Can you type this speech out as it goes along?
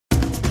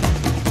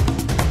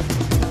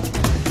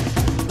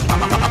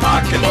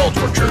all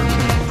torture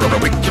from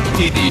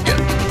Wikipedia,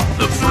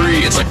 the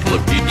free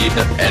encyclopedia,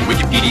 and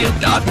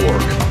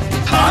wikipedia.org.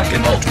 Cock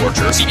and all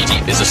torture,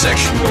 CBT, is a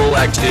sexual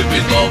activity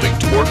involving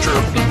torture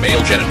of the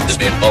male genitals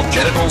of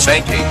genital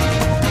spanking,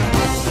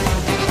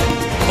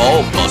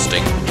 ball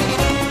busting,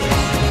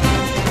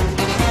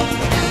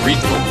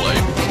 ritual play.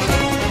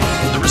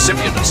 The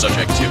recipient of such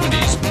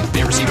activities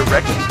may receive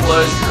erected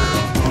pleasure.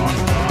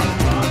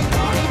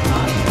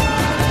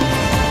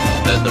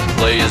 Then the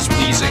play is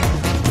pleasing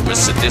with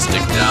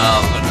sadistic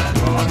dominant.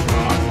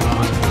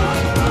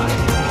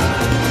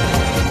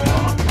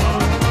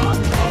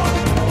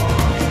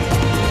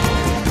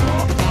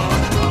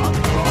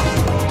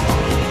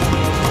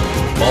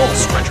 Ball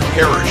stretcher,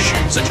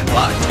 parachute, such a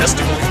line,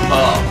 testicle,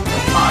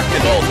 cock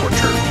and all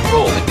torture,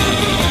 roll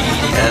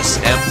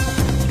ESM.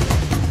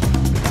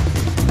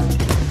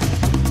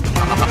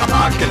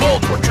 Cock and all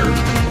torture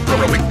from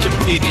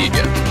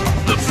Wikipedia,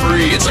 the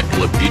free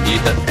encyclopedia,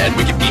 and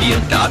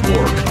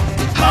wikipedia.org.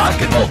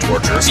 Cock and all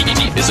torture,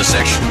 CBT, is a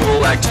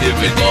sexual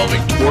activity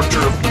involving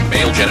torture of the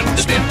male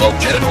genitals of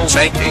genital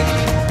spanking,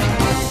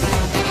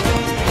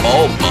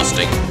 ball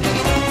busting,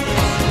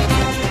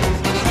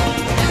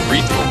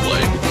 ritual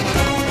play.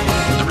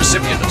 The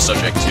recipient of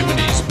such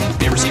activities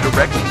may receive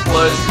erected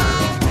pleasure.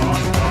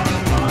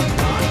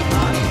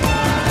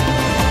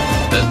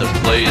 Then the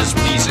play is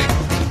pleasing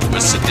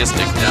with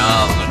sadistic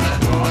dominant.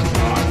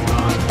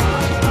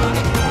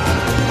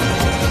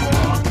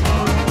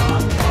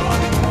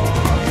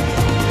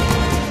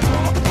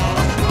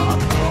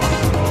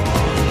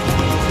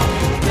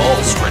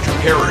 Ball stretcher,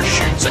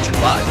 parachute, such a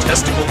line,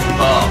 testicle,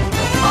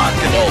 cock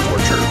and all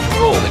torture,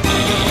 roll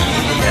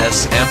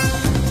ESM.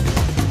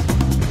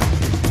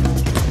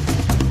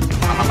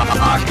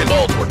 Cock and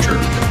all torture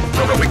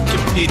from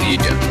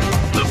Wikipedia,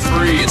 the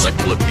free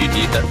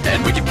encyclopedia,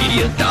 and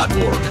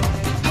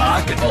wikipedia.org.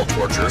 Cock and all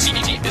torture,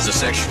 CBT, is a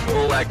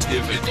sexual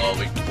activity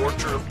involving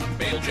torture of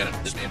male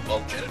genitals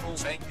involving genital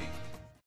spanking.